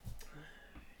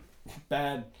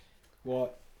Ben,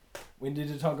 what? We need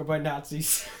to talk about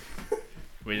Nazis.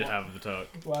 We just have the talk.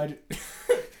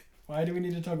 Why do we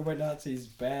need to talk about Nazis,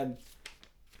 Ben?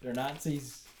 They're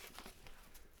Nazis.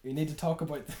 We need to talk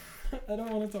about... I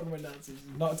don't want to talk about Nazis.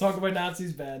 Not talk about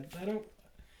Nazis, Ben. I don't...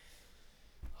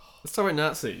 Let's talk about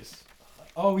Nazis.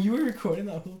 Oh, you were recording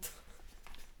that whole time.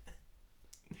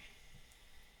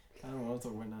 I don't want to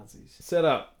talk about Nazis. Set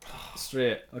up.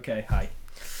 Straight. Okay, hi.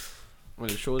 Well,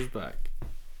 the show's back.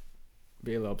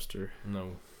 Be a lobster.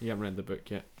 No. You haven't read the book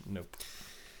yet. Nope.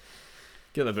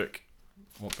 Get the book.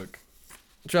 What book?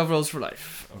 12 Rules for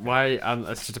Life. Okay. Why?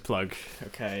 That's just a plug.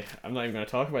 Okay. I'm not even going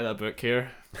to talk about that book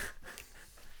here.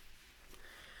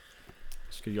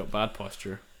 Just because you got bad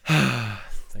posture.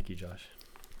 Thank you, Josh.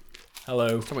 Hello.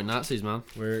 Let's talk about Nazis, man.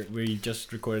 We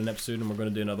just recorded an episode and we're going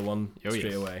to do another one straight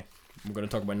yes. away. We're going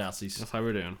to talk about Nazis. That's how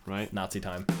we're doing, right? Nazi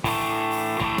time.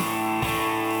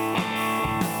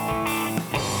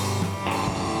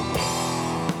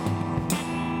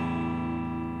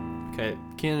 Okay,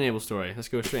 Cain and Abel story. Let's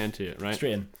go straight into it, right?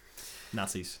 Straight in.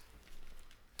 Nazis.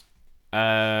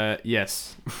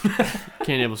 Yes.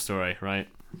 Cain and Abel story, right?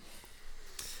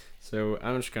 So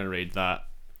I'm just going to read that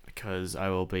because I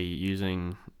will be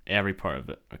using every part of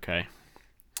it, okay?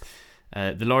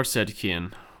 The Lord said to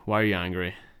Cain, "Why are you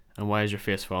angry? And why is your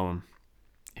face fallen?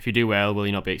 If you do well, will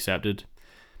you not be accepted?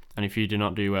 And if you do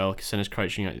not do well, sin is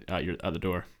crouching at the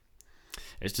door.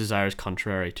 Its desire is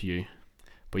contrary to you,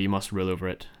 but you must rule over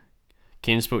it."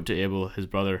 Cain spoke to Abel, his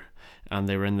brother, and when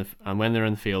they were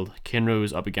in the field, Cain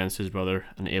rose up against his brother,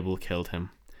 and Abel killed him.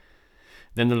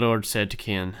 Then the Lord said to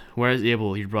Cain, "Where is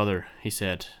Abel, your brother?" He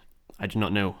said, "I do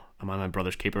not know. Am I my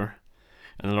brother's keeper?"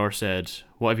 And the Lord said,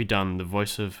 "What have you done? The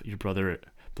voice of your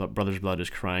brother's blood is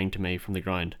crying to me from the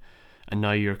ground, and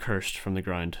now you are cursed from the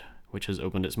ground, which has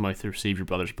opened its mouth to receive your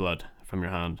brother's blood from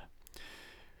your hand.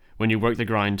 When you work the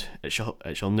ground, it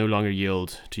shall no longer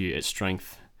yield to you its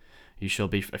strength. You shall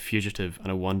be a fugitive and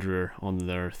a wanderer on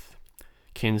the earth."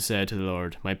 Cain said to the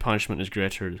Lord, "My punishment is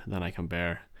greater than I can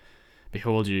bear.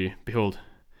 Behold, you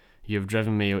have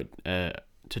driven me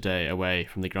today away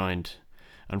from the ground,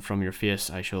 and from your face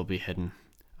I shall be hidden.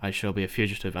 I shall be a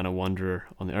fugitive and a wanderer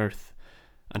on the earth,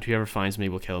 and whoever finds me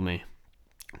will kill me."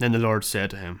 Then the Lord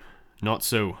said to him, "Not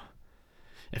so.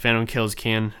 If anyone kills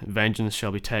Cain, vengeance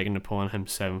shall be taken upon him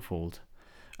sevenfold."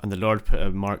 And the Lord put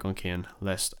a mark on Cain,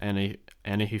 lest any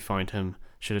who found him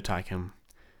should attack him.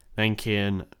 Then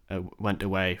Cain went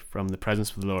away from the presence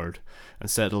of the Lord and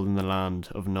settled in the land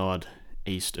of Nod,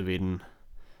 east of Eden.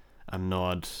 And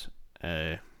Nod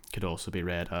could also be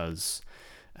read as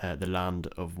the land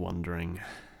of wandering.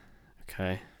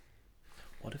 Okay.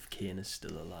 What if Cain is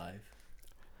still alive?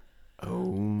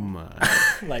 Oh my.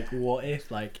 Like, what if,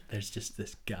 there's just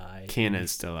this guy... Cain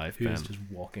is still alive, Ben. Who's just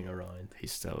walking around.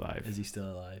 He's still alive. Is he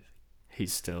still alive?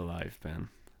 He's still alive, Ben.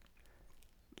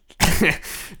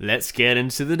 Let's get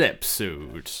into the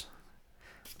episode.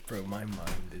 Bro, my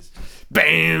mind is just...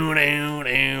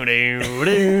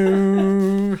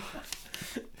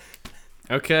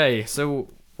 Okay, so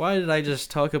why did I just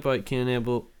talk about Cain and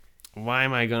Abel? Why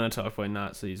am I going to talk about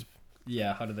Nazis?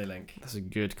 Yeah, how do they link? That's a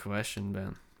good question,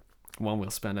 Ben. One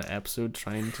we'll spend an episode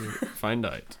trying to find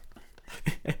out.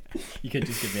 You can't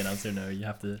just give me an answer now. You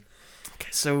have to...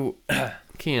 Okay, so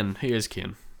Cain, who is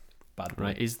Cain? Bad boy.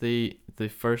 Right, he's the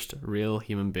first real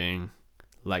human being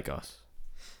like us.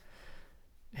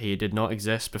 He did not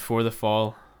exist before the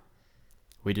fall.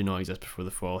 We do not exist before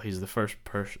the fall. He's the first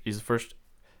he's the first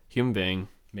human being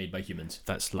Made by humans.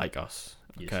 that's like us.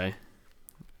 Yes. Okay.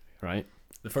 Right?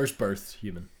 The first birth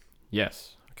human.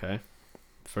 Yes. Okay.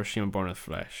 First human born of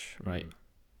flesh, right? Mm.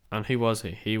 And who was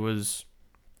he? He was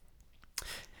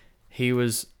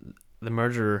the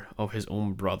murderer of his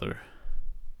own brother.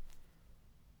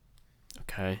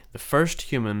 Okay. The first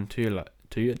human to alive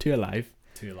Too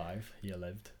alive. He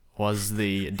lived. was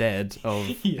the dead of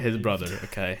his brother.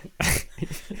 Okay.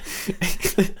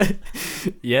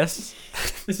 Yes.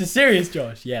 This is serious,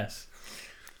 Josh. Yes.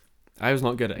 I was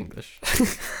not good at English.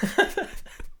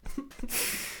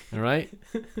 Alright?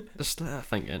 Just let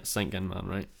that sink in, man,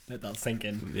 right? Let that sink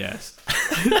in. Yes.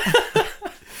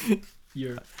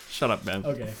 You're... Shut up, Ben.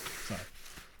 Okay. Sorry.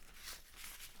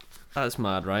 That's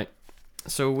mad, right?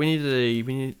 So we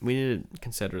need to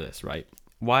consider this, right?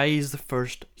 Why is the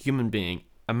first human being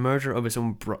a murderer of his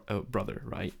own brother,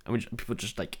 right? I mean, people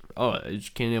just like, oh, it's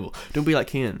Cain and Abel. Don't be like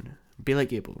Cain. Be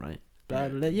like Abel, right? Blah,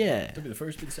 blah, blah, yeah. Don't be the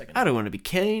first, be the second. I don't want to be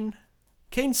Cain.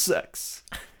 Cain sucks.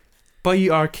 But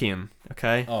you are Cain,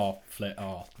 okay? Oh.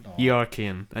 You are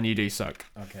Cain, and you do suck.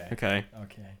 Okay. Okay.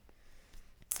 Okay.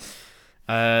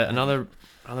 Another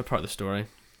part of the story.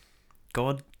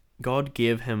 God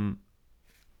gave him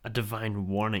a divine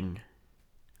warning.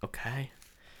 Okay?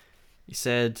 He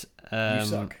said, you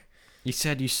suck. He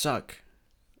said you suck.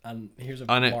 And here's a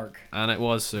And mark. And it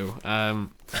was so.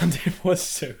 And it was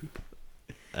so.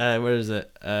 Where is it?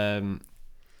 Sin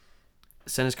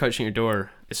is crouching at your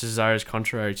door. Its desire is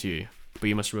contrary to you, but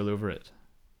you must rule over it.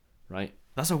 Right?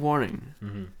 That's a warning.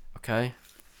 Mm-hmm. Okay?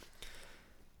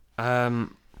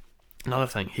 Another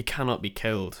thing, he cannot be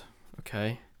killed.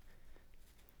 Okay?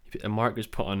 A mark was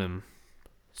put on him,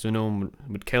 so no one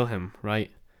would kill him,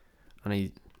 right? And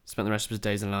he spent the rest of his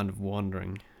days in a land of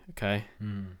wandering. Okay?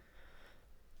 Mm.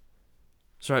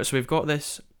 So we've got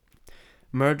this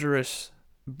murderous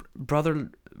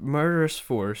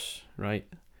force, right?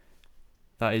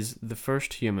 That is the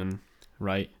first human,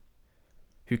 right?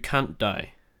 Who can't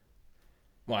die.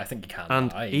 Well, I think he can't And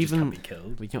die. He even just can't be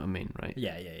killed. you know what I mean, right?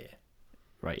 Yeah.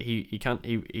 Right. He can't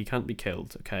be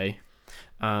killed. Okay,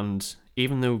 and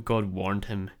even though God warned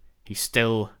him, he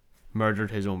still murdered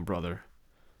his own brother.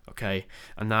 Okay,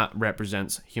 and that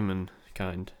represents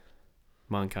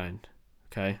mankind.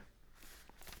 Okay.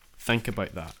 Think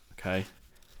about that, okay?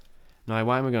 Now,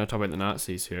 why am I going to talk about the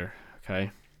Nazis here, okay?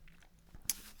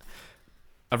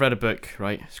 I've read a book,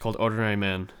 right? It's called Ordinary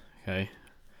Men, okay?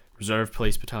 Reserve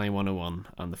Police Battalion 101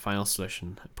 and the Final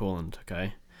Solution in Poland,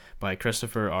 okay? By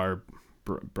Christopher R.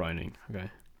 Browning, okay?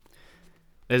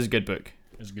 This is a good book.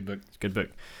 It's a good book. It's a good book.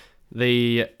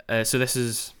 So this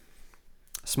is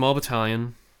a small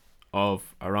battalion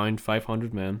of around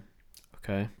 500 men,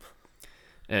 okay?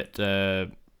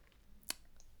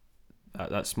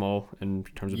 That's small in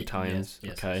terms of battalions.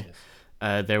 Yes, okay.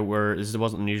 Yes. This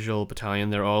wasn't an unusual battalion.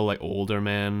 They're all like older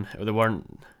men. They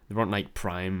weren't like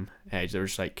prime age. They were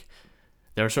just like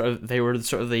they were sort of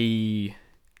the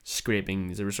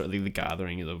scrapings. They were sort of the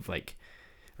gathering of like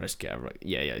let's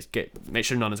make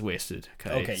sure none is wasted.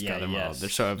 Okay. Okay. Yeah. Yes. They're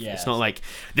sort of. Yes. It's not like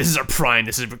this is our prime.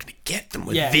 We're gonna get them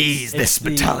with this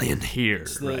battalion here.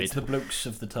 Right. It's the blokes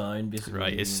of the town, basically.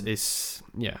 Right. It's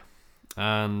yeah.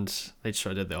 And they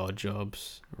sort of did the odd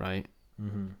jobs, right?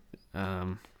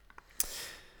 Mm-hmm.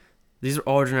 These are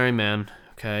ordinary men,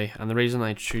 okay? And the reason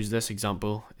I choose this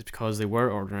example is because they were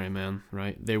ordinary men,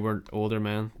 right? They were older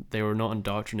men. They were not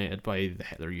indoctrinated by the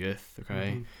Hitler Youth,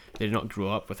 okay? Mm-hmm. They did not grow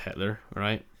up with Hitler,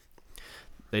 right?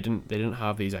 They didn't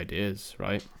have these ideas,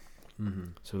 right? Mm-hmm.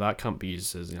 So that can't be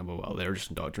used as an example. Well, they were just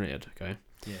indoctrinated, okay?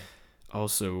 Yeah.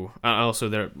 Also,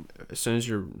 they're as soon as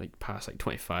you're like past like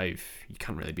 25, you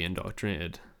can't really be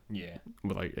indoctrinated. Yeah.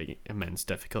 Without like, immense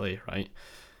difficulty, right?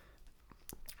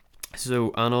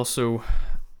 So, and also,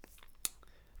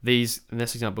 in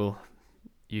this example,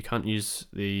 you can't use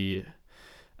the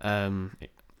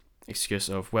excuse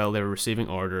of, well, they were receiving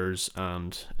orders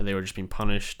and they were just being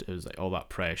punished. It was like all that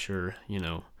pressure,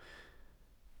 anyone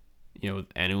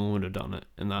would have done it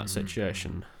in that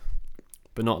situation,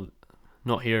 but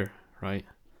not here, right?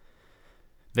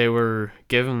 They were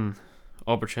given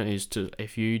opportunities to,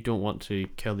 if you don't want to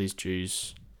kill these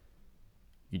Jews,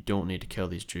 you don't need to kill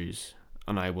these Jews,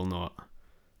 and I will not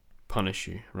punish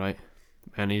you, right?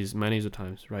 Many of the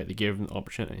times, right? They gave them the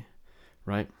opportunity,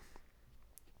 right?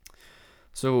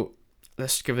 So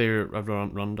let's give you a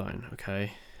rundown,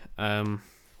 okay? I've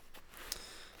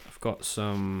got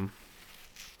some.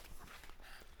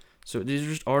 So these are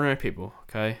just ordinary people,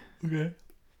 okay? Okay.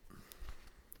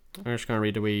 I'm just gonna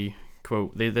read a wee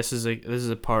quote. This is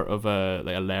a part of a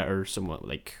letter somewhat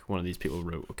like one of these people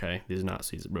wrote, okay? These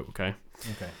Nazis wrote, okay?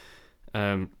 Okay.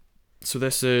 So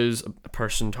this is a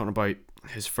person talking about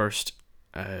his first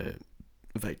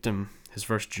victim, his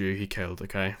first Jew he killed,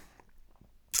 okay?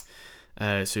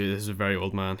 So this is a very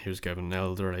old man. He was given an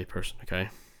elderly person, okay?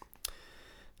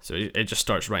 So it just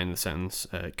starts writing the sentence.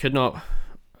 Could not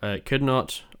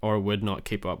or would not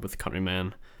keep up with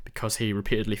countrymen because he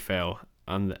repeatedly fell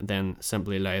and then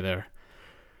simply lay there.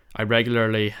 I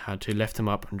regularly had to lift him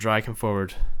up and drag him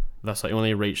forward. Thus I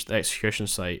only reached the execution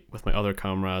site with my other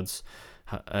comrades,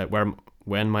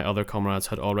 when my other comrades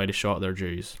had already shot their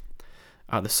Jews.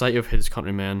 At the sight of his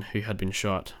countrymen who had been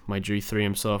shot, my Jew threw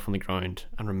himself on the ground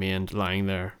and remained lying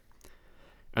there.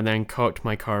 I then cocked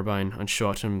my carbine and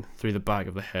shot him through the back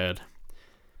of the head.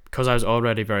 Because I was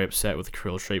already very upset with the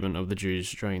cruel treatment of the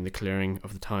Jews during the clearing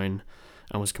of the town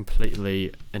and was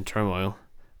completely in turmoil,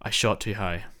 I shot too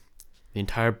high. The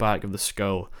entire back of the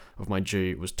skull of my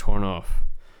Jew was torn off,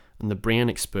 and the brain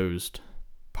exposed.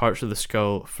 Parts of the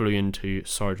skull flew into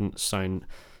Sergeant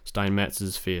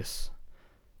Steinmetz's face.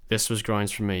 This was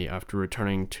grounds for me, after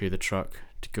returning to the truck,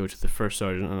 to go to the first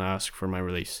sergeant and ask for my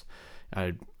release.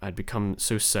 I'd become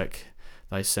so sick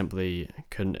that I simply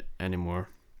couldn't anymore.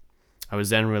 I was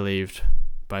then relieved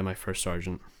by my first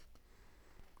sergeant.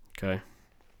 Okay.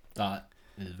 That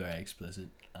It is very explicit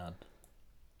and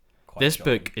quite This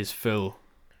shocking. book is full.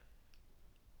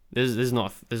 This is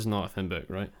not a thin book,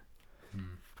 right?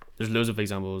 There's loads of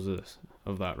examples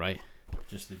of that, right?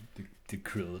 Just the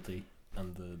cruelty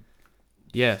and the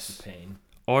Yes. pain.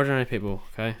 Ordinary people,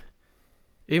 okay?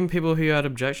 Even people who had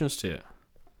objections to it.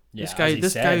 Yeah,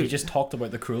 This guy he just talked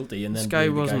about the cruelty and This then guy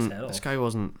blew the guy's wasn't head off. this guy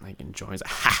wasn't like enjoying it.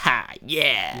 Ha ha,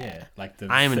 yeah. Yeah, like the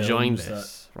I am enjoying films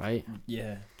this, right? that-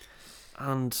 yeah.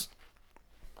 And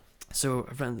so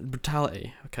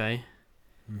brutality, okay?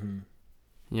 Mm-hmm.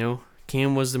 You know,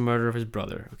 Cain was the murderer of his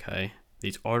brother, okay?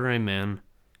 These ordinary men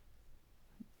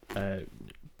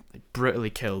brutally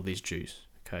killed these Jews,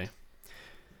 okay?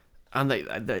 And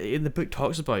in the book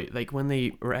talks about, like, when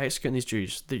they were executing these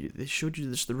Jews, they showed you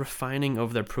this, the refining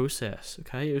of their process,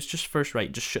 okay? It was just first,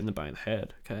 right, just shooting the back of the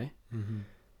head, okay? Mm-hmm.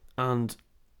 And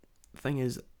the thing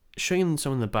is, shooting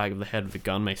someone in the back of the head with a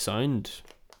gun may sound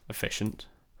efficient,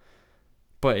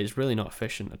 but it's really not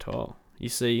efficient at all. You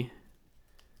see,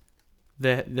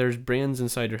 there's brains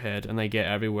inside your head and they get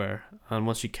everywhere, and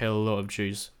once you kill a lot of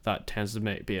Jews, that tends to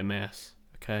be a mess,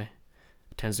 okay?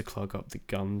 It tends to clog up the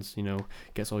guns, you know,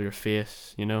 gets all your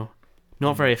face, you know?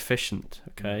 Not very efficient,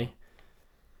 okay?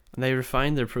 And they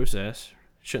refined their process,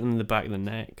 shooting in the back of the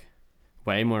neck.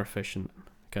 Way more efficient,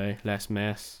 okay? Less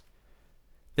mess.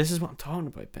 This is what I'm talking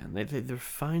about, Ben. They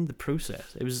refined the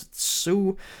process. It was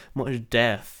so much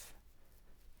death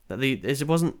that it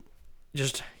wasn't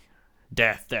just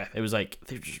death. It was like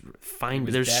they just refined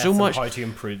it. There's so much how to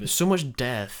improve there's it. so much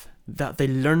death that they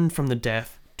learned from the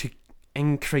death to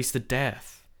increase the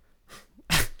death.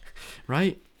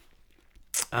 Right?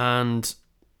 And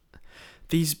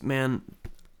these men,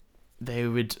 they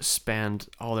would spend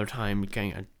all their time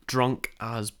getting as drunk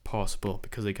as possible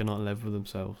because they could not live with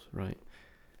themselves, right?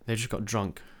 They just got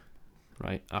drunk,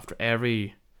 right? After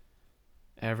every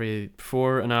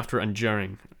before and after and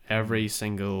during every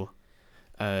single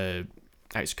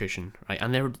execution, right?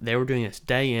 And they were doing this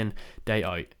day in, day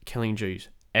out, killing Jews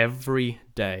every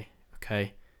day,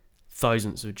 okay?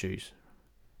 Thousands of Jews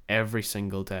every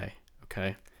single day,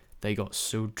 okay? They got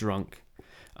so drunk,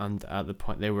 and at the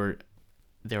point they were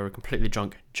completely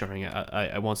drunk during it.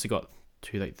 I once they got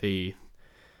to the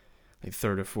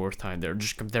third or fourth time, they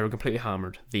were completely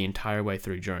hammered the entire way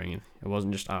through during it. It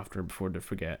wasn't just after and before they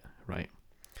forget, right?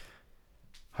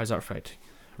 How's that right?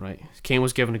 Right? Cain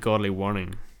was given a godly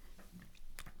warning.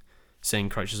 Sin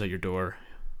crouches at your door.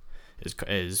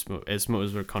 His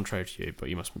motives were contrary to you, but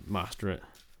you must master it,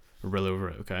 or rule over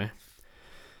it. Okay.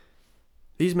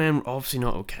 These men were obviously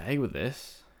not okay with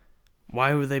this.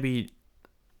 Why would they be?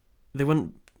 They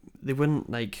wouldn't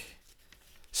like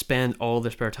spend all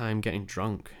their spare time getting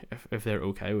drunk if they're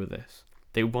okay with this.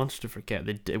 They wanted to forget.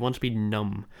 They want to be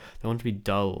numb. They want to be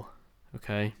dull.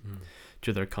 Okay,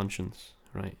 to their conscience.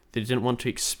 Right. They didn't want to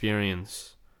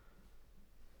experience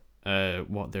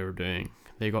what they were doing.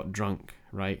 They got drunk.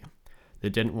 Right. They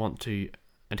didn't want to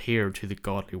adhere to the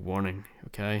godly warning.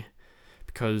 Okay,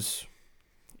 because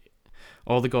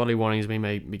all the godly warnings we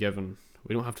may be given,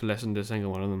 we don't have to listen to a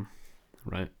single one of them,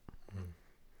 right?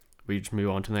 We just move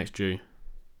on to the next Jew,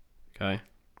 okay?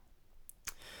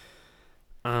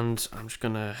 And I'm just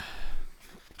gonna,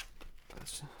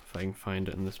 let's see if I can find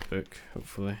it in this book,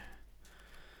 hopefully.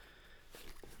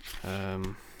 Yeah,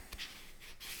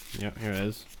 here it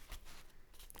is.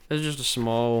 This is just a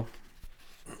small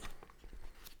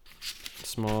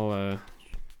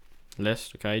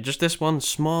list, okay? Just this one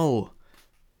small,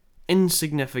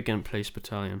 insignificant police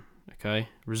battalion, okay?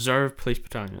 Reserve police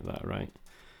battalion at that, right?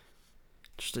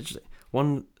 Just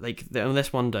one, like, on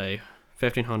this one day,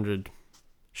 1,500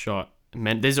 shot.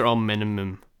 These are all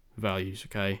minimum values,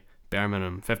 okay? Bare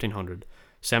minimum, 1,500,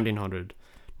 1,700,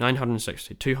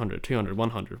 960, 200, 200,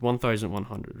 100,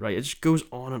 1,100, right? It just goes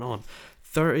on and on.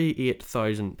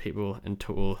 38,000 people in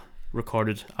total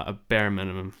recorded at a bare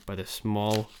minimum by this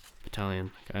small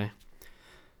battalion, okay?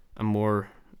 And more,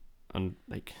 and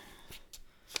like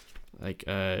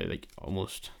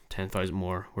almost 10,000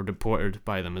 more were deported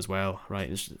by them as well,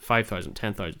 right? It's 5,000,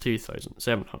 10,000, 2,000,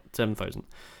 7,000,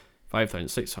 5,000,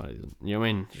 6,000. You know what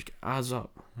I mean? It just adds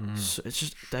up. So it's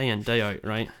just day in, day out,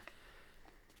 right?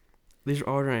 These are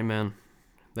ordinary men.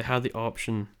 They had the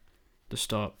option to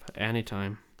stop at any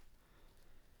time,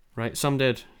 right? Some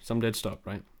did stop,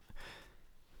 right?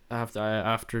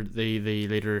 After the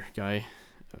leader guy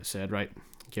said, right,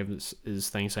 give his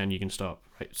thing saying you can stop,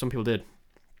 right? Some people did.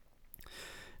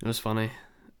 It was funny,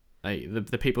 like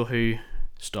the people who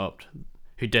stopped,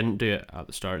 who didn't do it at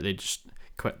the start, they just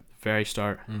quit at the very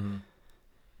start.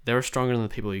 They were stronger than the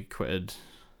people who quitted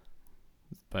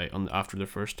after their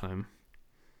first time,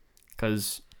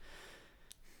 because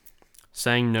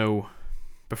saying no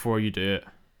before you do it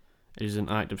is an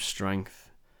act of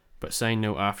strength, but saying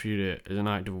no after you do it is an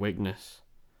act of weakness,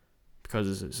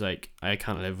 because it's like, I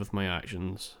can't live with my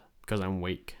actions because I'm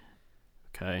weak.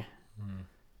 Okay,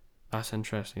 that's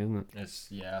interesting, isn't it? It is.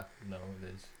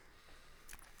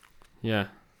 Yeah,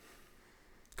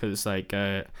 because it's like,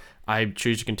 I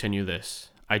choose to continue this.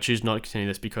 I choose not to continue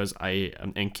this because I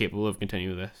am incapable of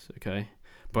continuing this. Okay,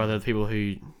 but the people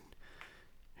who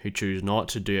choose not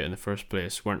to do it in the first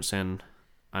place weren't saying,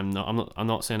 I'm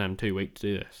not saying I'm too weak to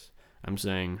do this. I'm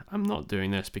saying I'm not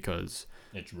doing this because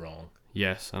it's wrong.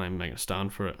 Yes, and I'm making a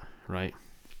stand for it, right?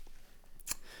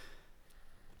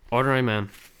 Ordinary men,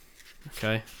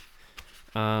 okay?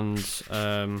 And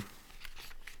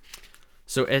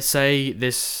so it say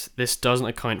this doesn't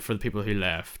account for the people who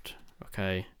left,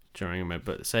 okay, during a minute,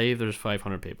 but say there's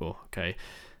 500 people, okay,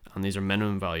 and these are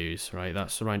minimum values, right?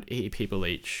 That's around 80 people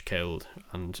each killed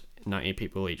and 90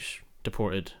 people each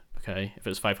deported, okay? If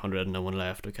it's 500 and no one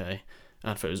left, okay,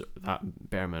 and if it was that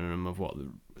bare minimum of what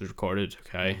was recorded,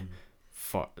 okay,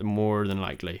 far more than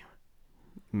likely,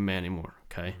 many more,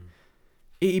 okay,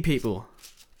 80 people,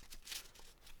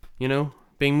 you know,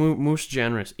 being most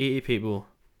generous, 80 people,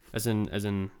 as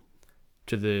in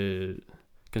to the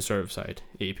conservative side,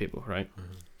 80 people, right?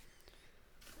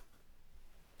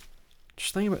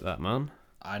 Just think about that, man.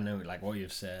 I know, like, what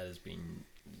you've said has been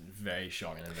very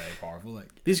shocking and very powerful.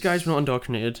 Like, these guys were not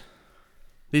indoctrinated.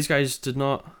 These guys did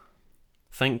not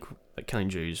think that killing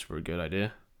Jews were a good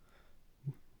idea,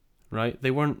 right?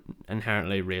 They weren't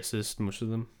inherently racist, most of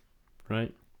them,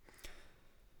 right?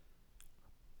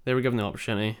 They were given the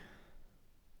opportunity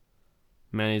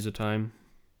many a time.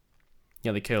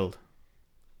 Yeah, they killed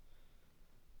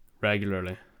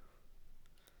regularly.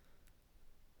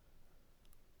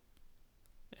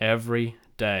 Every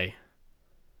day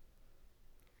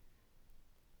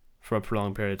for a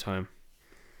prolonged period of time.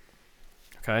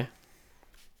 Okay?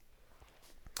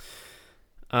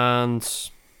 And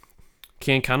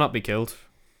Cain cannot be killed.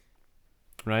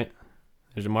 Right?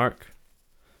 There's a mark.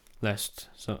 Lest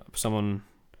someone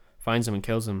finds him and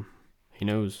kills him. He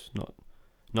knows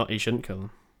not he shouldn't kill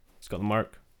him. It's got the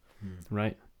mark.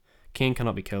 Right? Cain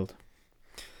cannot be killed.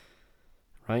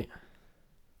 Right?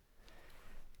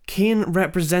 Cain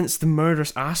represents the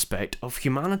murderous aspect of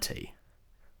humanity.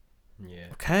 Yeah.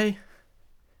 Okay?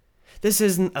 This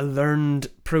isn't a learned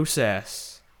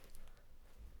process.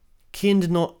 Cain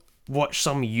did not watch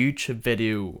some YouTube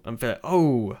video and be like,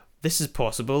 oh, this is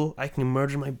possible. I can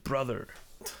murder my brother.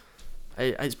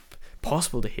 It's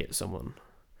possible to hate someone.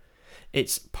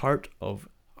 It's part of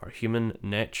our human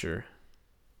nature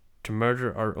to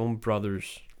murder our own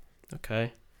brothers.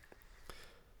 Okay?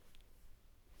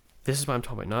 This is why I'm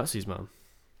talking about Nazis, man.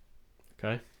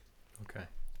 Okay? Okay.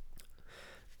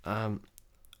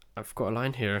 I've got a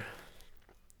line here.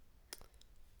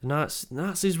 The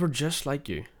Nazis were just like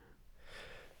you.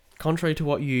 Contrary to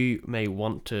what you may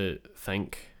want to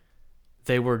think,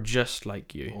 they were just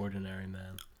like you. Ordinary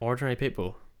men. Ordinary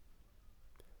people.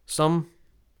 Some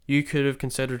you could have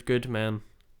considered good men.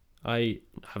 I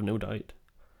have no doubt.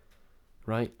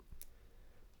 Right?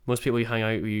 Most people you hang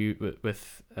out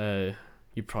with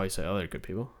you'd probably say, oh, they're good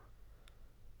people.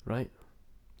 Right?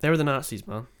 They were the Nazis,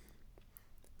 man.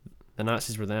 The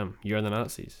Nazis were them. You're the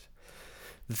Nazis.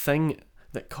 The thing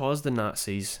that caused the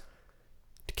Nazis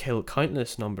to kill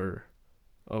countless number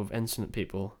of innocent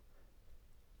people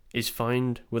is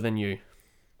found within you.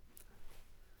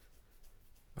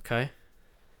 Okay?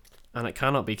 And it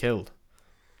cannot be killed.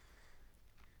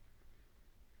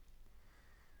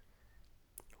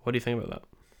 What do you think about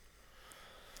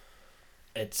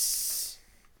that? It's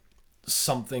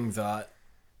something that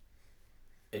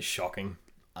is shocking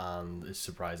and is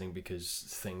surprising, because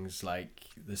things like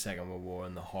the Second World War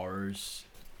and the horrors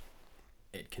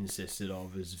it consisted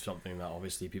of is something that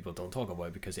obviously people don't talk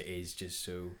about, because it is just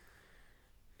so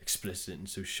explicit and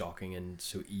so shocking and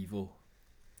so evil.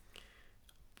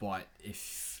 But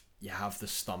if you have the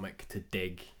stomach to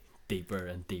dig deeper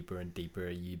and deeper and deeper,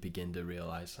 you begin to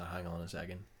realise, hang on a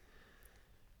second,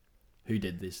 who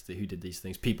did this? Who did these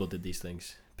things? People did these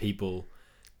things. People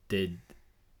did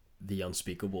the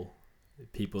unspeakable.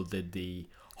 People did the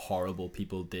horrible.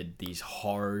 People did these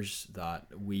horrors that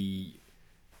we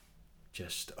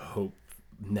just hope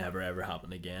never ever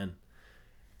happen again.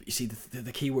 But you see,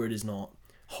 the key word is not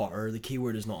horror. The key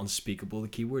word is not unspeakable. The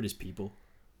key word is people.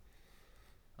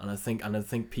 And I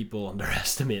think people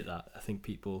underestimate that. I think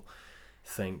people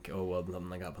think, oh well, nothing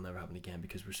like that will never happen again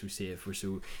because we're so safe. We're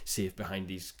so safe behind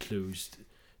these closed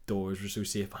doors. We're so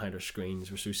safe behind our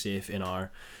screens. We're so safe in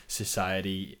our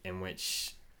society in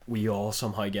which we all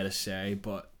somehow get a say.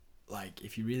 But like,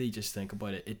 if you really just think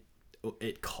about it,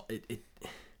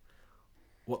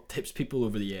 what tips people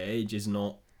over the edge is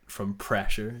not from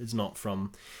pressure. It's not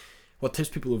from what tips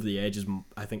people over the edge is,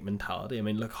 I think, mentality. I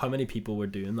mean, look, how many people were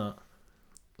doing that?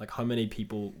 Like, how many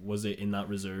people was it in that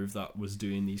reserve that was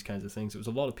doing these kinds of things? It was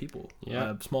a lot of people.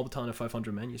 Yeah. A small battalion of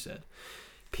 500 men, you said.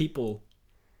 People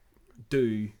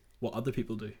do what other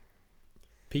people do.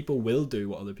 People will do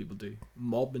what other people do.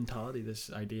 Mob mentality,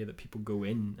 this idea that people go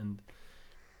in and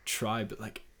try, but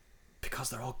like, because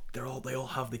they all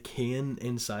have the cane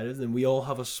inside of them. We all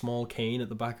have a small cane at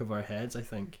the back of our heads, I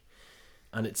think.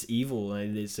 And it's evil,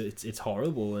 and it's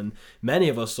horrible, and many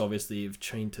of us obviously have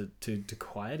trained to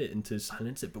quiet it and to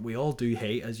silence it, but we all do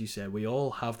hate, as you said. We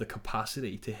all have the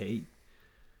capacity to hate.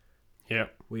 Yeah.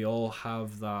 We all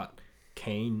have that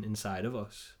cane inside of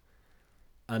us,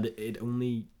 and it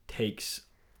only takes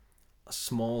a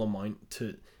small amount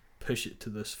to push it to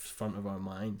the front of our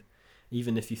mind.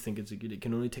 Even if you think it's a good, it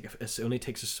only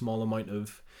takes a small amount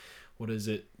of,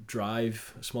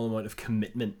 drive, a small amount of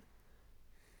commitment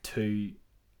to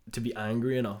be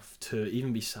angry enough, to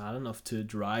even be sad enough to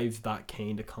drive that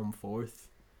cane to come forth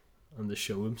and to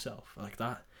show himself like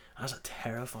that. That's a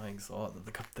terrifying thought,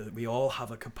 that we all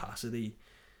have a capacity,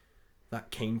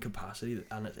 that cane capacity,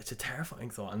 and it's a terrifying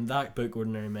thought. And that book,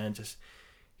 Ordinary Men, just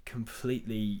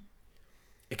completely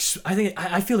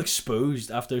I feel exposed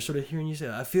after sort of hearing you say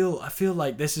that. I feel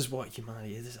like this is what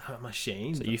humanity is. I'm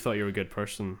ashamed. So you thought you were a good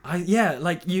person.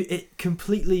 It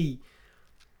completely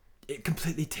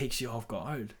takes you off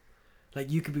guard. Like,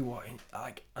 you could be watching,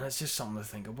 like, and it's just something to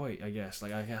think about, I guess.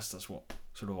 Like, I guess that's what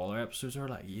sort of all our episodes are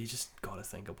like. You just gotta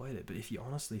think about it. But if you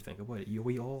honestly think about it,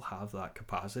 we all have that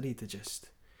capacity to just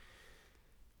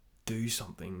do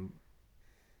something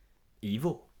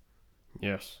evil.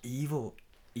 Yes. Evil.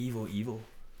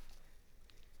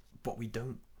 But we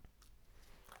don't.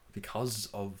 Because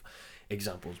of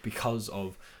examples, because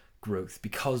of growth,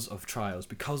 because of trials,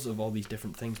 because of all these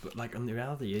different things. But like, and the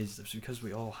reality is, it's because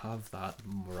we all have that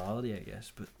morality, I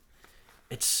guess. But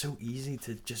it's so easy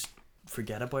to just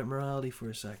forget about morality for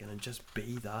a second and just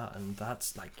be that, and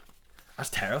that's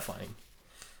terrifying.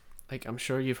 Like, I'm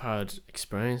sure you've had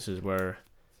experiences where,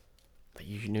 like,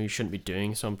 you know you shouldn't be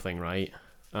doing something, right?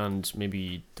 And maybe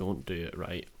you don't do it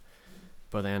right,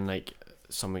 but then like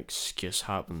some excuse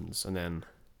happens, and then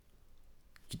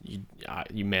you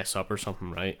mess up or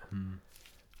something, right?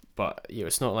 But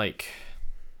it's not like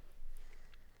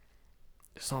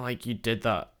you did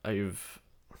that out of,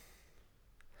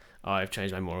 I've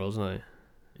changed my morals now,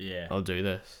 I'll do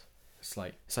this. It's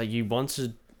like you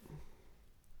wanted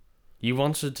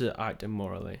to act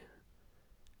immorally,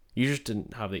 you just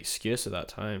didn't have the excuse at that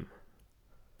time.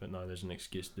 But now there's an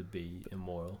excuse to be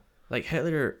immoral. Like,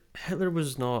 Hitler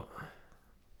was not,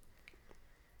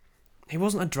 he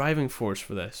wasn't a driving force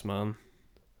for this, man.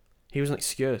 He was an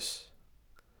excuse.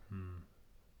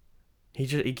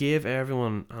 He gave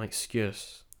everyone an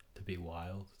excuse to be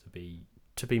wild,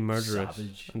 to be murderous,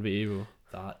 savage, and be evil.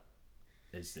 That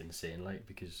is insane, like,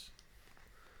 because,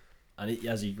 and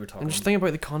as you were talking, and just think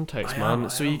about the context, man.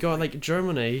 So you got like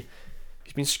Germany.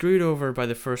 He's been screwed over by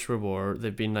the First World War.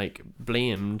 They've been like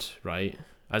blamed, right?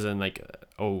 As in like,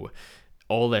 oh,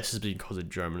 all this has been because of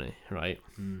Germany, right?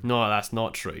 No, that's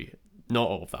not true. Not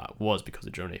all of that was because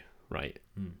of Germany, right?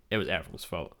 It was everyone's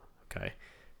fault. Okay,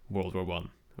 World War One.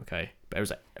 Okay, but it was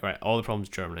like, right, all the problems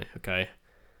Germany. Okay,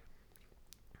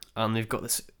 and they've got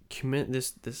this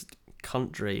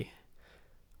country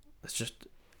that's just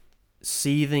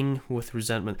seething with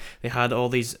resentment. They had all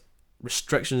these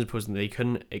restrictions imposed on them. They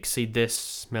couldn't exceed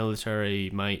this military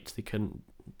might. They couldn't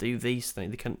do these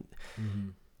things. They couldn't. Do you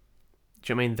know what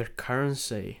I mean? Their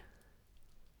currency.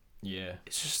 Yeah.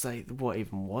 It's just like, what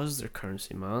even was their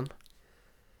currency, man?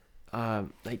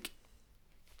 Like,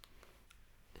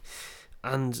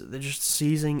 and they're just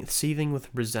seething with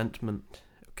resentment.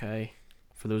 Okay,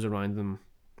 for those around them.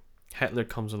 Hitler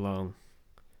comes along,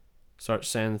 starts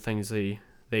saying things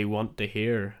they want to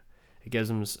hear. It gives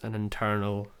them an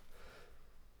internal.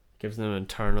 Gives them an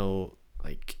internal,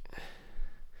 like,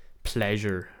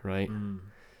 pleasure, right?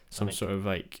 Some sort of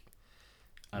like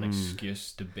an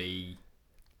excuse to be.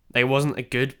 It wasn't a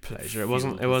good pleasure. It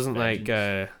wasn't like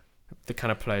the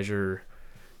kind of pleasure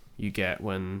you get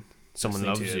when someone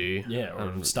loves you. Yeah, or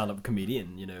a stand-up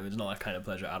comedian. You know, it's not that kind of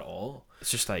pleasure at all.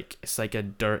 It's just like, it's like a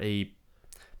dirty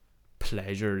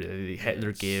pleasure that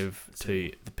Hitler gave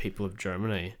to the people of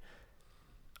Germany.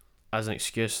 As an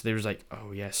excuse, they was like,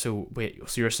 oh yeah, so wait,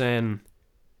 so you're saying,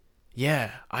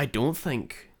 yeah, I don't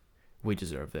think we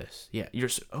deserve this. Yeah,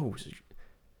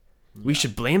 we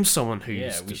should blame someone who's.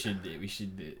 Yeah, we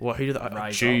should. What? Who did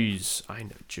that? Jews. I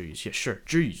know Jews. Yeah, sure,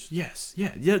 Jews. Yes,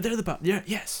 yeah, they're the bad. Yeah,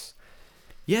 yes.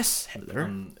 Yes, Hitler.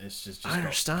 And it's just I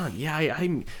understand. Yeah,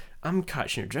 I'm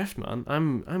catching your drift, man.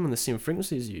 I'm on the same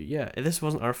frequency as you. Yeah, this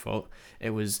wasn't our fault.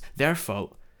 It was their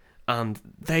fault, and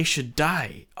they should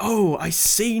die. Oh, I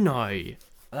see now.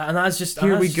 And that's just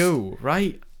Here we go.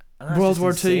 Right, World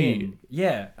War II.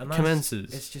 Yeah, and that's,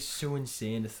 commences. It's just so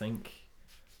insane to think.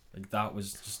 Like that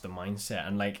was just the mindset,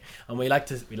 and we like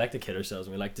to kid ourselves,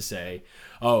 and we like to say,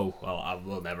 "Oh, well, I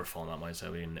will never fall in that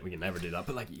mindset. We can never do that."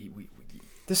 But like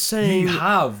the same. You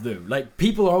have though. Like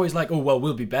people are always like, "Oh, well,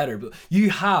 we'll be better," but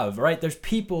you have, right? There's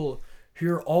people who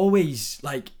are always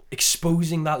like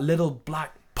exposing that little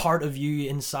black part of you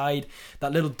inside,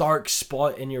 that little dark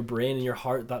spot in your brain and your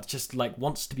heart that just like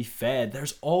wants to be fed.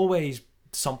 There's always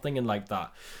something in like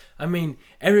that. I mean,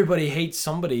 everybody hates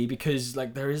somebody because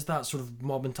like there is that sort of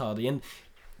mob mentality, and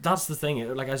that's the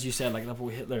thing. Like as you said, like that boy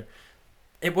Hitler,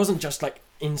 it wasn't just like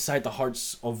inside the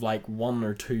hearts of like one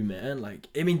or two men. Like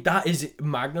I mean, that is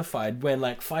magnified when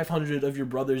like 500 of your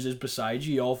brothers is beside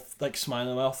you, all like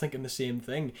smiling, all thinking the same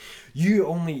thing.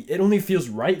 It only feels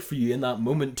right for you in that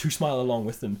moment to smile along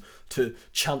with them, to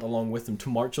chant along with them, to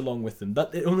march along with them.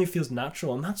 That it only feels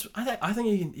natural, and that's I think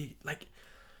you can like,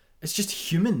 it's just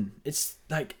human. It's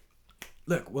like,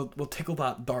 look, we'll tickle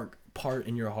that dark part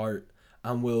in your heart,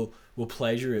 and we'll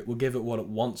pleasure it. We'll give it what it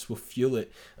wants. We'll fuel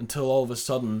it until all of a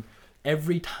sudden,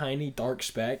 every tiny dark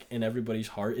speck in everybody's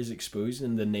heart is exposed,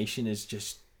 and the nation is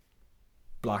just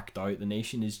blacked out. The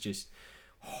nation is just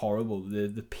horrible.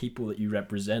 The people that you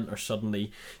represent are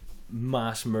suddenly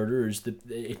mass murderers.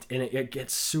 It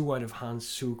gets so out of hand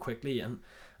so quickly,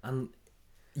 and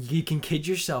you can kid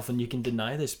yourself and you can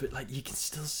deny this, but like you can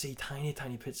still see tiny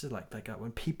bits of like that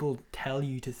when people tell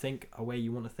you to think a way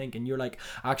you want to think, and you're like,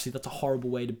 actually that's a horrible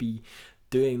way to be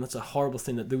doing. That's a horrible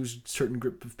thing that those certain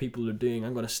group of people are doing.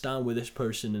 I'm going to stand with this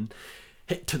person and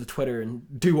hit to the Twitter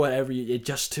and do whatever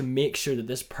just to make sure that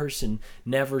this person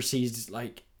never sees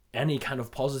like any kind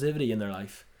of positivity in their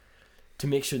life, to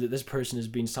make sure that this person is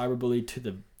being cyberbullied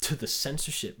to the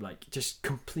censorship, like just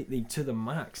completely to the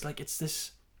max. Like it's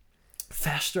this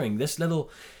festering, this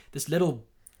little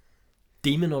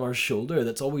demon on our shoulder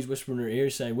that's always whispering in our ear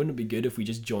saying, wouldn't it be good if we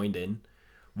just joined in?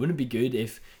 Wouldn't it be good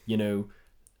if, you know,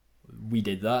 we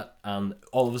did that? And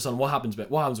all of a sudden what happens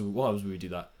when we do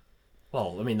that?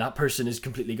 Well, I mean, that person is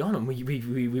completely gone, and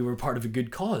we were part of a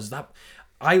good cause. That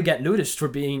I get noticed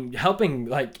for helping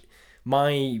like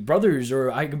my brothers, or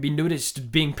I could be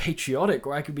noticed being patriotic,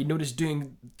 or I could be noticed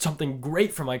doing something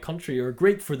great for my country, or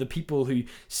great for the people who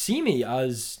see me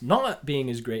as not being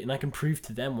as great, and I can prove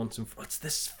to them once and for all. It's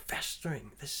this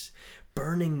festering, this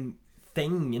burning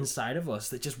thing inside of us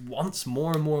that just wants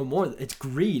more and more and more. It's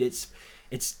greed.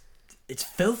 It's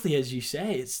filthy, as you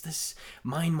say. It's this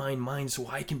mine, so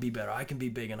I can be better, I can be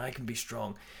big, and I can be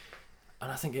strong.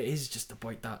 And I think it is just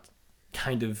about that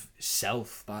kind of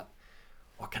self, that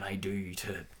what can I do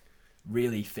to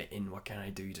really fit in? What can I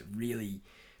do to really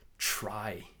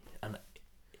try? And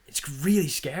it's really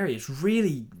scary.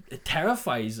 It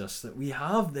terrifies us that we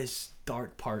have this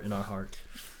dark part in our heart.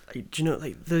 Like, do you know,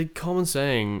 like the common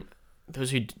saying, those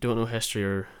who don't know history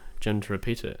are doomed to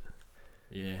repeat it.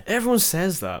 Yeah. Everyone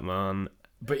says that, man.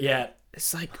 But yeah,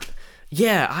 it's like,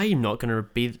 yeah, I'm not going to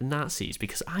be the Nazis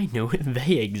because I know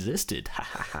they existed. Ha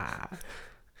ha ha.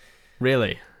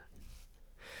 Really?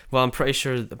 Well, I'm pretty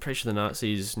sure the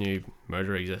Nazis knew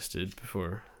murder existed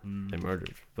before they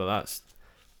murdered. But that's...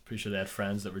 Pretty sure they had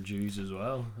friends that were Jews as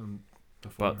well.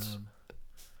 But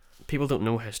people don't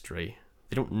know history.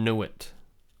 They don't know it.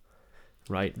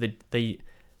 Right? They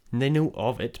know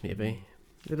of it, maybe.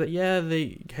 They're like, yeah,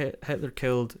 Hitler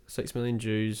killed 6 million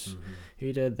Jews. Mm-hmm.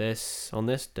 He did this. On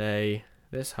this day,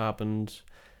 this happened.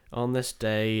 On this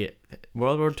day,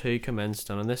 World War II commenced,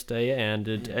 and on this day it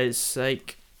ended. Yeah. It's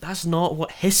like... That's not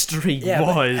what history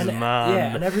was, man.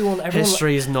 Yeah, and everyone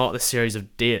history is not the series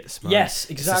of dates, man. Yes,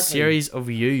 exactly. It's a series of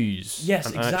views. Yes,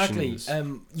 and exactly.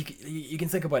 Actions. You can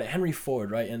think about it. Henry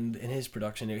Ford, right? And in his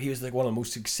production, he was like one of the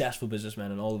most successful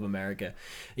businessmen in all of America.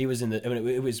 He was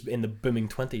it was in the booming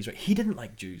 20s, right? He didn't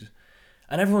like Jews.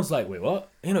 And everyone's like, wait, what?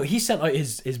 You know, he sent out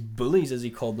his bullies, as he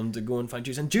called them, to go and find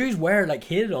Jews. And Jews were, like,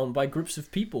 hated on by groups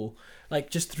of people, like,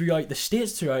 just throughout the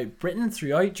States, throughout Britain,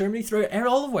 throughout Germany, throughout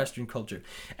all of Western culture.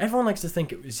 Everyone likes to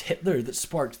think it was Hitler that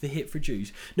sparked the hate for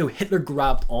Jews. No, Hitler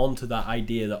grabbed onto that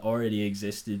idea that already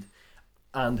existed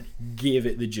and gave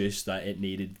it the juice that it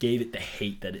needed, gave it the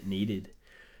hate that it needed,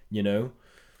 you know?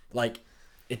 Like,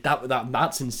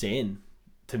 that's insane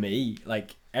to me.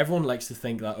 Like, everyone likes to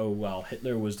think that, oh well,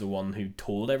 Hitler was the one who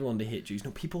told everyone to hate Jews.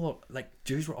 No, people like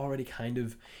Jews were already kind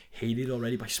of hated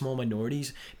already by small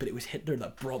minorities, but it was Hitler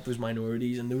that brought those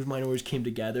minorities, and those minorities came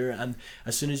together, and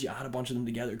as soon as you add a bunch of them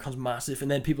together, it becomes massive, and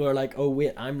then people are like, oh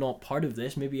wait, I'm not part of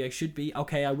this, maybe I should be,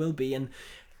 okay, I will be, and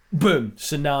boom,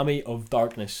 tsunami of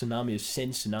darkness, tsunami of sin,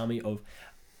 tsunami of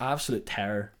absolute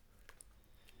terror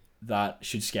that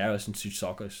should scare us and should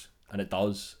shock us, and it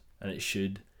does, and it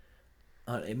should.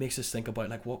 It makes us think about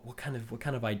like what kind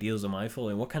of ideals am I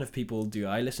following? What kind of people do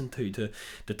I listen to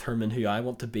determine who I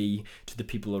want to be to the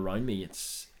people around me?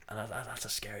 That's a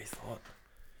scary thought.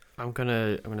 I'm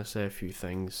gonna say a few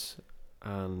things,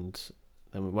 and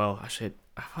then actually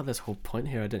I've had this whole point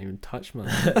here I didn't even touch,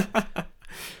 man.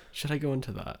 Should I go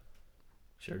into that?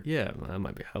 Sure. Yeah, man, that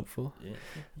might be helpful. Yeah.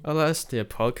 I listened to a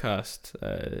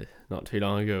podcast not too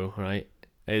long ago, right?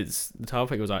 The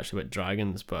topic was actually about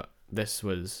dragons, but this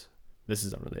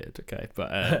is unrelated, okay?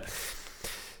 But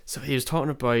so he was talking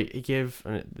about,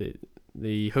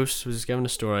 the host was giving a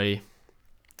story.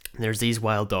 There's these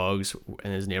wild dogs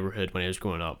in his neighborhood when he was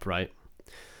growing up, right?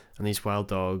 And these wild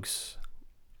dogs,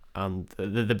 and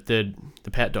the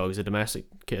pet dogs, the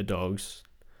domesticated dogs,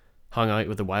 hung out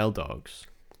with the wild dogs,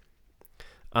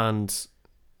 and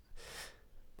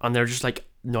they're just like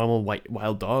normal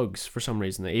wild dogs for some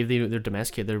reason. Even though they're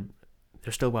domesticated,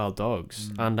 they're still wild dogs,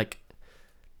 and like.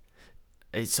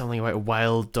 It's something about a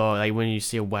wild dog. Like when you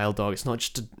see a wild dog, it's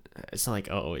not like,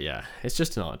 oh yeah, it's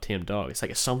just not a tame dog. It's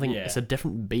like it's a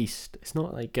different beast. It's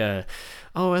not like oh,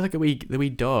 look at the wee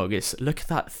dog. It's look at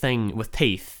that thing with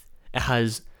teeth. It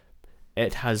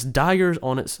has daggers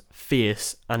on its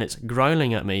face, and it's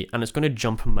growling at me, and it's going to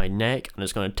jump in my neck, and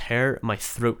it's going to tear my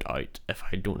throat out if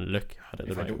I don't look at it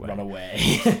the right way. Run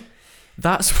away.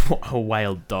 That's what a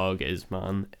wild dog is,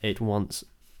 man. It wants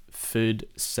food,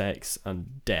 sex,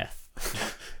 and death.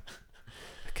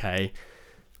 Okay,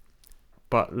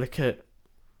 but look at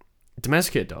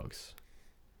domesticated dogs.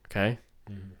 Okay,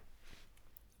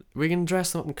 we can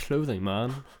dress them up in clothing,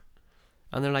 man,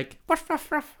 and they're like, ruff,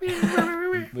 ruff, ruff.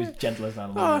 Most gentlest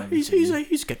animal. Oh, he's a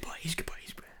good boy. He's a good boy.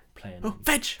 He's playing. Oh,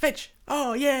 fetch.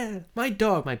 Oh yeah, my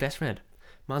dog, my best friend.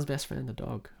 Man's best friend, a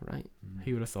dog, right?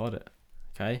 He would have thought it.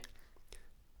 Okay,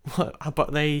 what?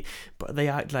 But they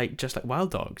act like just like wild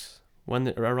dogs when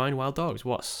they're around wild dogs.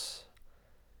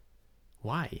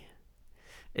 Why?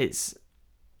 It's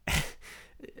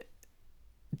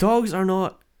dogs are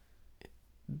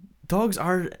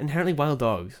inherently wild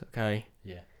dogs, okay?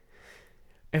 Yeah.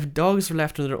 If dogs were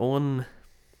left to their own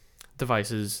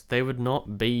devices, they would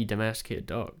not be domesticated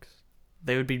dogs.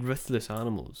 They would be ruthless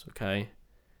animals, okay?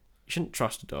 You shouldn't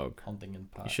trust a dog. Hunting in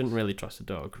packs. You shouldn't really trust a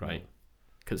dog, right?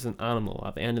 Because it's an animal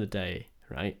at the end of the day,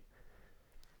 right?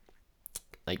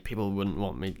 Like, people wouldn't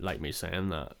want me saying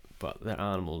that, but they're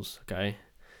animals, okay?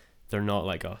 They're not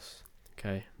like us,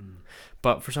 okay?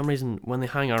 But for some reason, when they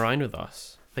hang around with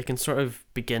us, they can sort of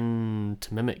begin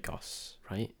to mimic us,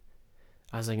 right?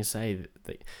 As I can say,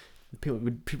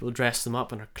 people dress them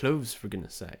up in their clothes, for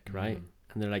goodness sake, right?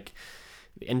 And they're like,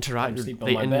 they interact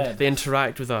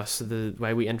with us the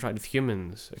way we interact with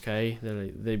humans, okay?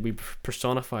 We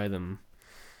personify them.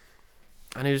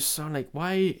 And it was sort of like,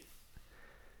 why?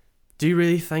 Do you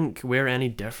really think we're any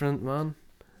different, man?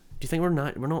 Do you think we're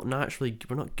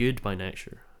not good by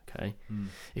nature? Okay,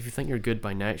 if you think you're good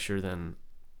by nature, then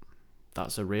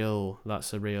that's a real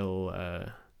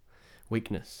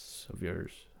weakness of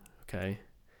yours. Okay,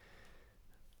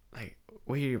 like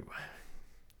we're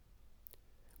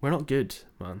not good,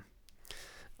 man.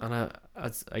 And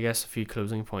I guess a few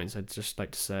closing points. I'd just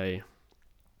like to say,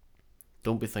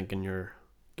 don't be thinking you're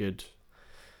good,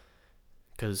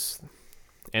 because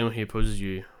anyone who opposes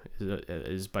you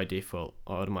is by default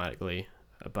automatically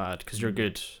bad, because you're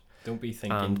good. Don't be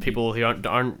thinking. And people who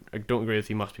don't agree with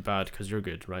you must be bad because you're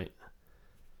good, right?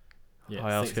 Yeah. How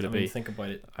else could it be? Think about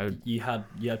it. You had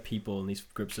people in these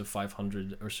groups of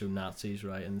 500 or so Nazis,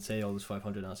 right? And say all those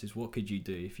 500 Nazis. What could you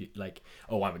do if you like?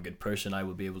 Oh, I'm a good person. I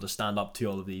will be able to stand up to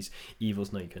all of these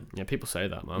evils. No, you couldn't. Yeah, people say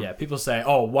that, man. Yeah, people say,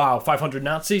 "Oh, wow, 500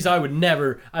 Nazis. I would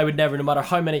never. No matter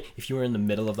how many. If you were in the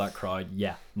middle of that crowd,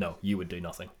 yeah, no, you would do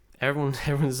nothing." Everyone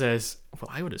says, "Well,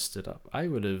 I would have stood up. I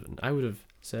would have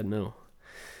said no."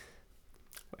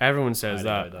 Everyone says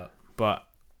that, but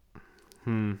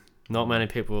not many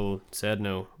people said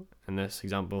no in this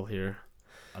example here.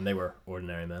 And they were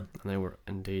ordinary men. And they were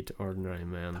indeed ordinary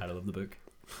men. Title of the book.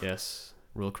 Yes.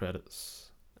 Roll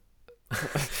credits.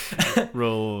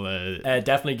 Roll.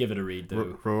 Definitely give it a read,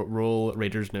 though. Roll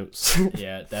reader's notes.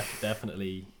 Yeah,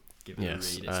 definitely give it a read.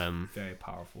 It's very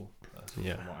powerful. From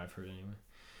what I've heard, anyway.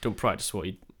 Don't practice what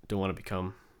you don't want to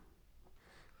become,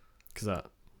 because that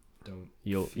Don't.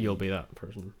 You'll be that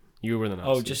person. You were the Nazi.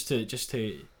 Oh, just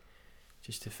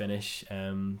to finish.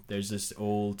 There's this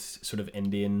old sort of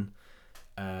Indian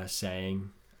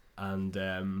saying, and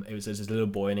it was this little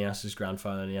boy, and he asked his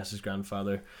grandfather,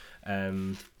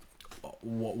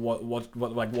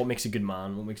 what makes a good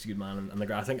man? What makes a good man?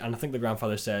 And I think the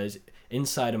grandfather says,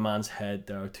 inside a man's head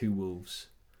there are two wolves.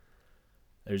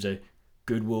 There's a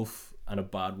good wolf and a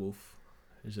bad wolf.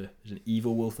 There's an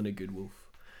evil wolf and a good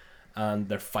wolf, and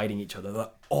they're fighting each other. They're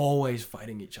always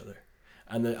fighting each other.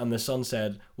 And the son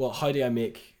said, well, how do I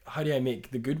make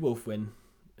the good wolf win?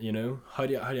 You know, how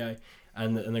do I?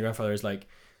 And the grandfather is like,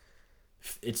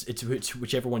 it's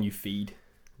whichever one you feed.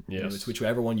 Yes. You know, it's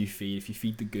whichever one you feed. If you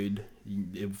feed the good,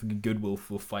 the good wolf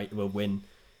will win.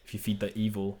 If you feed the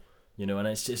evil, you know, and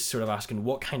it's just sort of asking,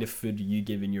 what kind of food do you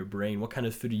give in your brain? What kind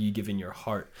of food do you give in your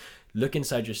heart? Look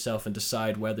inside yourself and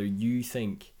decide whether you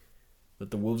think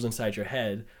that the wolves inside your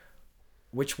head,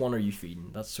 which one are you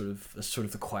feeding? That's sort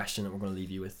of the question that we're going to leave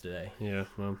you with today. Yeah,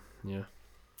 well, yeah.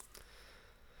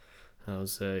 That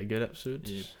was a good episode.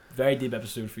 Yeah. Very deep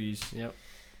episode for you. Yep.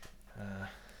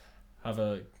 Have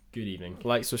a good evening.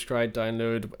 Like, subscribe,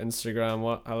 download, Instagram,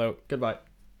 what? Hello. Goodbye.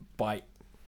 Bye.